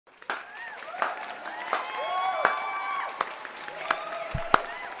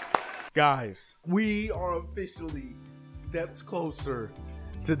Guys, we are officially steps closer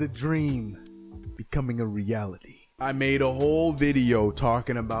to the dream becoming a reality. I made a whole video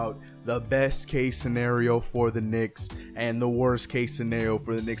talking about the best case scenario for the Knicks and the worst case scenario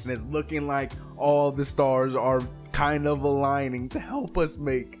for the Knicks, and it's looking like all the stars are kind of aligning to help us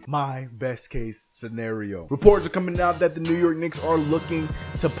make my best case scenario. Reports are coming out that the New York Knicks are looking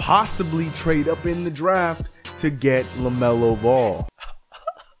to possibly trade up in the draft to get LaMelo Ball.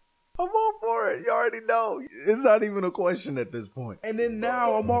 I'm all for it. You already know. It's not even a question at this point. And then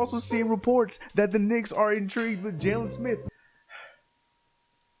now I'm also seeing reports that the Knicks are intrigued with Jalen Smith.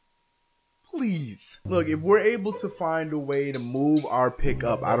 Please. Look, if we're able to find a way to move our pick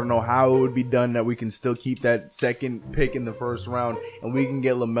up, I don't know how it would be done that we can still keep that second pick in the first round and we can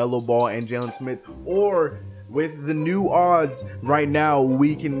get LaMelo Ball and Jalen Smith, or with the new odds right now,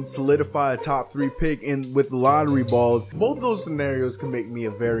 we can solidify a top 3 pick in with lottery balls. Both those scenarios can make me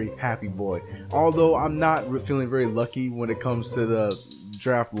a very happy boy. Although I'm not feeling very lucky when it comes to the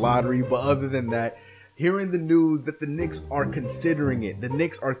draft lottery, but other than that, hearing the news that the Knicks are considering it, the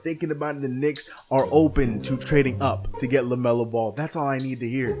Knicks are thinking about it, the Knicks are open to trading up to get LaMelo Ball. That's all I need to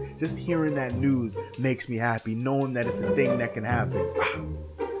hear. Just hearing that news makes me happy, knowing that it's a thing that can happen.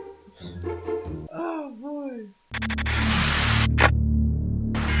 Oh boy.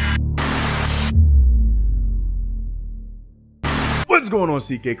 What's going on,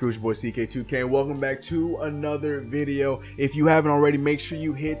 CK Crew? It's your boy CK2K, and welcome back to another video. If you haven't already, make sure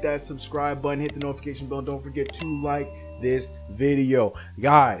you hit that subscribe button, hit the notification bell, don't forget to like this video,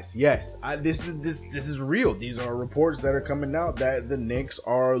 guys. Yes, this is real. These are reports that are coming out that the Knicks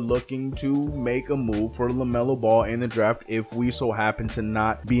are looking to make a move for LaMelo Ball in the draft if we so happen to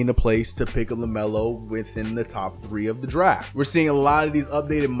not be in a place to pick a LaMelo within the top 3 of the draft. We're seeing a lot of these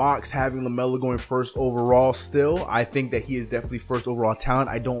updated mocks having LaMelo going first overall. Still, I think that he is definitely first overall talent.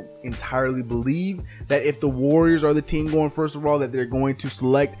 I don't entirely believe that if the Warriors are the team going first overall that they're going to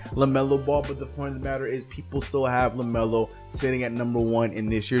select LaMelo Ball, but the point of the matter is people still have LaMelo sitting at number 1 in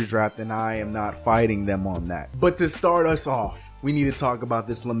this year's draft, and I am not fighting them on that. But to start us off, we need to talk about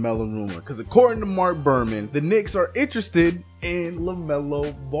this LaMelo rumor, because according to Mark Berman, the Knicks are interested in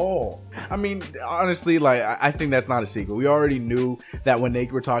LaMelo Ball. I mean, honestly, like, I think that's not a secret. We already knew that when they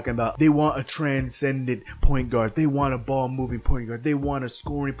were talking about they want a transcendent point guard, they want a ball moving point guard, they want a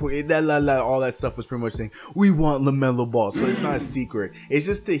scoring point, all that stuff was pretty much saying we want LaMelo Ball. So it's not a secret. It's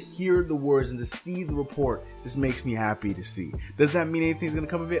just to hear the words and to see the report just makes me happy to see. Does that mean anything's gonna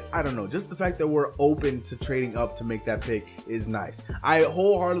come of it? I don't know. Just the fact that we're open to trading up to make that pick is nice. I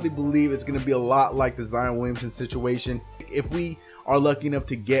wholeheartedly believe it's gonna be a lot like the Zion Williamson situation. If we are lucky enough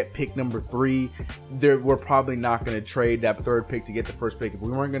to get pick number 3, we're probably not going to trade that 3rd pick to get the 1st pick. If we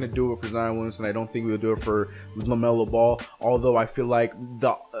weren't going to do it for Zion Williamson, I don't think we would do it for LaMelo Ball, although I feel like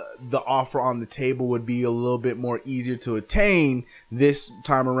the offer on the table would be a little bit more easier to attain this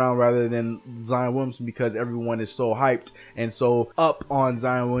time around rather than Zion Williamson, because everyone is so hyped and so up on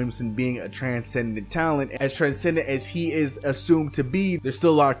Zion Williamson being a transcendent talent. As transcendent as he is assumed to be, there's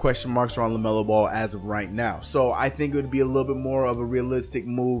still a lot of question marks around LaMelo Ball as of right now. So I think it would be a little bit more of a realistic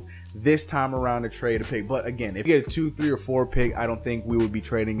move this time around to trade a pick. But again, if you get a 2, 3, or 4 pick, I don't think we would be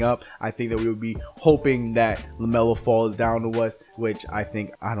trading up. I think that we would be hoping that LaMelo falls down to us, which I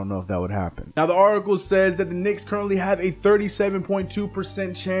don't know if that would happen. Now, the article says that the Knicks currently have a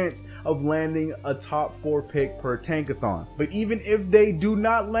 37.2% chance of landing a top 4 pick per tankathon. But even if they do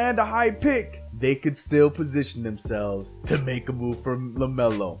not land a high pick, they could still position themselves to make a move for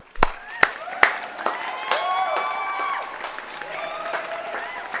LaMelo.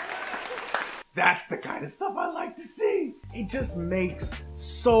 That's the kind of stuff I like to see. It just makes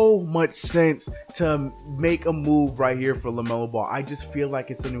so much sense to make a move right here for LaMelo Ball. I just feel like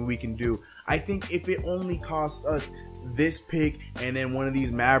it's something we can do. I think if it only costs us this pick and then one of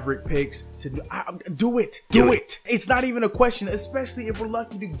these Maverick picks to do it. It's not even a question, especially if we're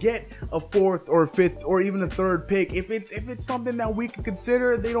lucky to get a 4th or 5th or even a 3rd pick. If it's something that we can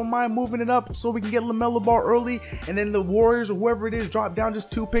consider, they don't mind moving it up so we can get LaMelo Ball early, and then the Warriors or whoever it is drop down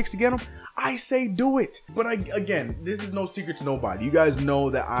just 2 picks to get him, I say do it. But again, this is no secret to nobody. You guys know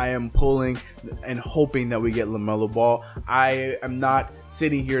that I am pulling and hoping that we get LaMelo Ball. I am not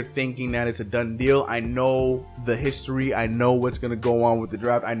sitting here thinking that it's a done deal. I know the history. I know what's going to go on with the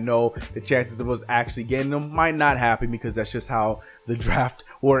draft. I know the chances of us actually getting him might not happen because that's just how the draft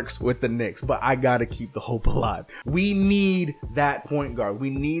works with the Knicks. But I gotta keep the hope alive. We need that point guard. We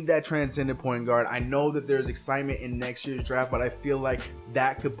need that transcendent point guard. I know that there's excitement in next year's draft, but I feel like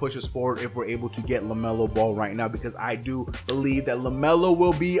that could push us forward if we're able to get LaMelo Ball right now, because I do believe that LaMelo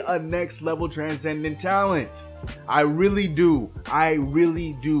will be a next level transcendent talent. I really do. I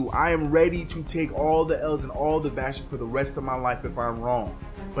really do. I am ready to take all the L's and all the bashing for the rest of my life if I'm wrong.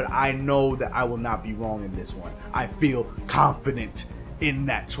 But I know that I will not be wrong in this one. I feel confident in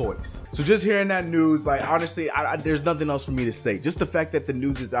that choice. So just hearing that news, like, honestly, there's nothing else for me to say. Just the fact that the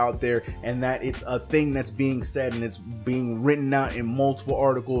news is out there and that it's a thing that's being said and it's being written out in multiple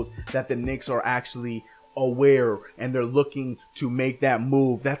articles that the Knicks are actually aware and they're looking to make that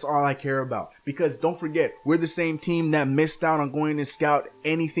move. That's all I care about, because don't forget, we're the same team that missed out on going to scout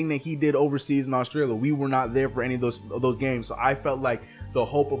anything that he did overseas in Australia. We were not there for any of those games. So I felt like the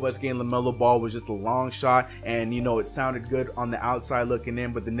hope of us getting LaMelo Ball was just a long shot, and you know, it sounded good on the outside looking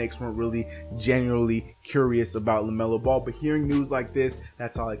in, but the Knicks weren't really genuinely curious about LaMelo Ball. But hearing news like this,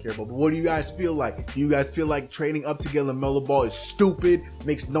 that's all I care about. But what do you guys feel like? Do you guys feel like trading up to get LaMelo Ball is stupid,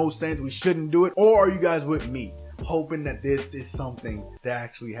 makes no sense, we shouldn't do it? Or are you guys with me, hoping that this is something that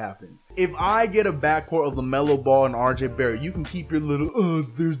actually happens? If I get a backcourt of LaMelo Ball and RJ Barrett, you can keep your little,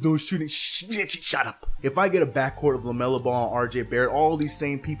 there's no shooting, shut up. If I get a backcourt of LaMelo Ball and RJ Barrett, all these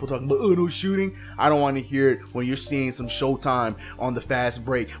same people talking about, no shooting, I don't want to hear it when you're seeing some Showtime on the fast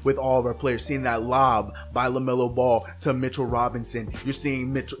break with all of our players, seeing that lob by LaMelo Ball to Mitchell Robinson. You're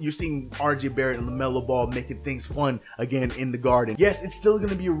seeing RJ Barrett and LaMelo Ball making things fun again in the Garden. Yes, it's still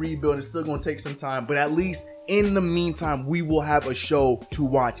going to be a rebuild. It's still going to take some time, but at least in the meantime, we will have a show to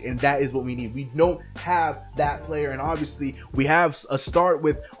watch, and that is what we need. We don't have that player, and obviously we have a start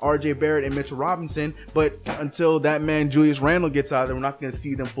with RJ Barrett and Mitchell Robinson, but until that man Julius Randle gets out there, we're not going to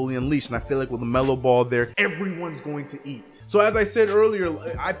see them fully unleashed. And I feel like with LaMelo Ball there, everyone's going to eat. So as I said earlier,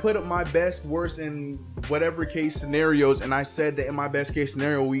 I put up my best, worst, and whatever case scenarios, and I said that in my best case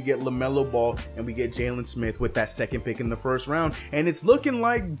scenario, we get LaMelo Ball and we get Jalen Smith with that second pick in the first round, and it's looking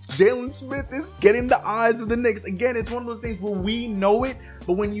like Jalen Smith is getting the eyes of the Knicks. Again, it's one of those things where we know it,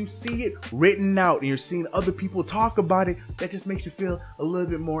 but when you see it written out and you're seeing other people talk about it, that just makes you feel a little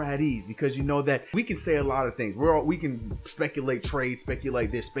bit more at ease, because you know that we can say a lot of things. We can speculate trades,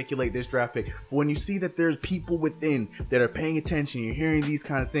 speculate this draft pick. But when you see that there's people within that are paying attention, you're hearing these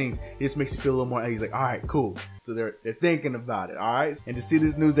kind of things, it just makes you feel a little more at ease. Like, all right, cool. So they're thinking about it. All right. And to see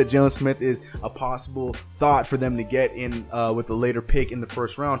this news that Jalen Smith is a possible thought for them to get in with a later pick in the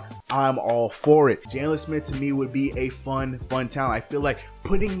first round, I'm all for it. Jalen Smith to me would be a fun talent. I feel like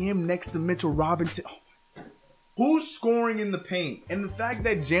putting him next to Mitchell Robinson. Who's scoring in the paint? And the fact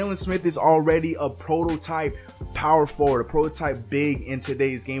that Jalen Smith is already a prototype power forward, a prototype big in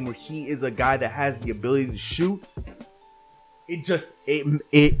today's game, where he is a guy that has the ability to shoot,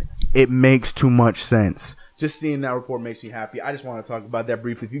 it makes too much sense. Just seeing that report makes me happy. I just want to talk about that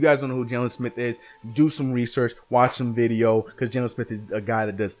briefly. If you guys don't know who Jalen Smith is, do some research, watch some video, because Jalen Smith is a guy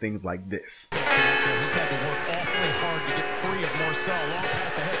that does things like this. He's had to work awfully hard to get free of Marcel. Long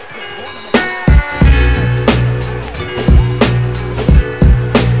pass ahead. Smith.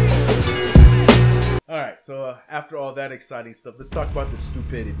 Alright, so after all that exciting stuff, let's talk about the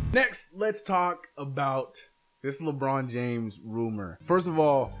stupidity. Next, let's talk about this LeBron James rumor. First of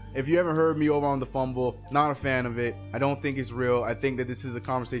all, if you haven't heard me over on The Fumble, not a fan of it. I don't think it's real. I think that this is a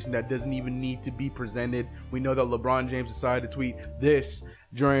conversation that doesn't even need to be presented. We know that LeBron James decided to tweet this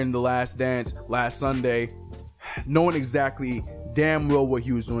during The Last Dance last Sunday, knowing exactly damn well what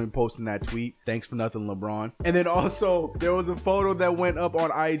he was doing posting that tweet. Thanks for nothing, LeBron. And then also there was a photo that went up on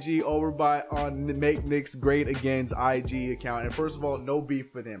IG on Make Knicks Great Again's IG account. And first of all, no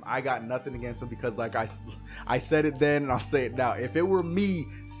beef with him. I got nothing against him, because like I said it then and I'll say it now. If it were me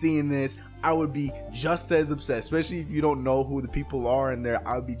seeing this, I would be just as upset, especially if you don't know who the people are in there.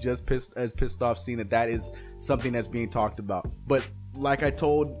 I would be just as pissed off seeing that is something that's being talked about. But like I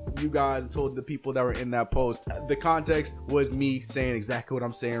told you guys, told the people that were in that post, the context was me saying exactly what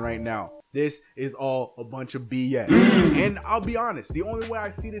I'm saying right now. This is all a bunch of BS. And I'll be honest, the only way I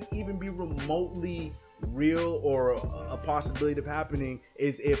see this even be remotely real or a possibility of happening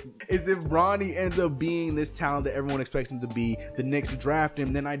is if Bronny ends up being this talent that everyone expects him to be, the Knicks draft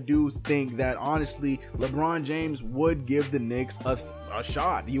him. Then I do think that honestly LeBron James would give the Knicks a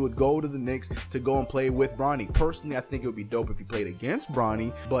shot. He would go to the Knicks to go and play with Bronny. Personally, I think it would be dope if he played against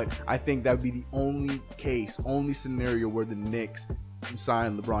Bronny, but I think that would be the only scenario where the Knicks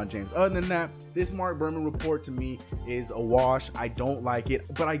sign LeBron James. Other than that, this Mark Berman report to me is a wash. I don't like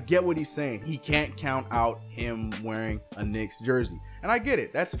it, but I get what he's saying. He can't count out him wearing a Knicks jersey. And I get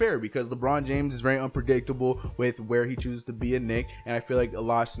it. That's fair because LeBron James is very unpredictable with where he chooses to be a Knick. And I feel like a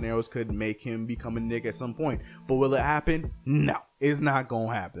lot of scenarios could make him become a Knick at some point. But will it happen? No. It's not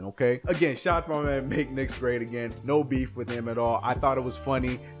gonna happen, okay? Again, shout out to my man, Make Knicks Great Again. No beef with him at all. I thought it was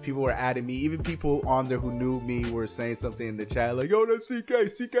funny. People were adding me. Even people on there who knew me were saying something in the chat like, yo, that's CK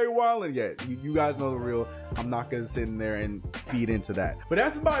wildin'. Yeah, you guys know the real. I'm not gonna sit in there and feed into that. But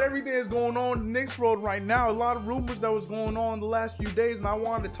that's about everything that's going on in the Knicks world right now. A lot of rumors that was going on the last few days, and I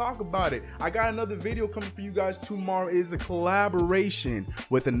wanted to talk about it. I got another video coming for you guys tomorrow. It is a collaboration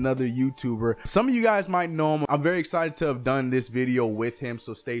with another YouTuber. Some of you guys might know him. I'm very excited to have done this video with him,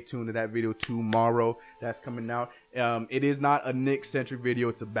 so stay tuned to that video tomorrow. That's coming out. It is not a Knicks centric video.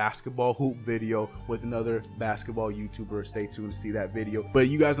 It's a basketball hoop video with another basketball YouTuber. Stay tuned to see that video. But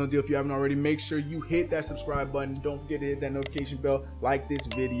you guys know the deal. If you haven't already, make sure you hit that subscribe button. Don't forget to hit that notification bell, like this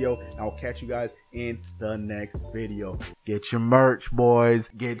video, and I'll catch you guys in the next video. Get your merch, boys.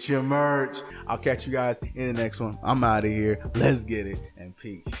 Get your merch. I'll catch you guys in the next one. I'm out of here. Let's get it, and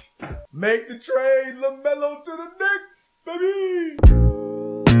peace. Make the trade, LaMelo to the Knicks, baby.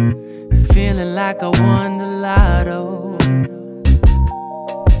 Feeling like I won the lotto.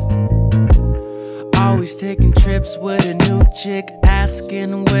 Always taking trips with a new chick,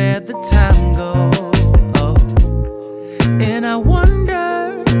 asking where the time goes. And I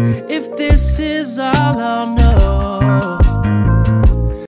wonder if this is all I'll know.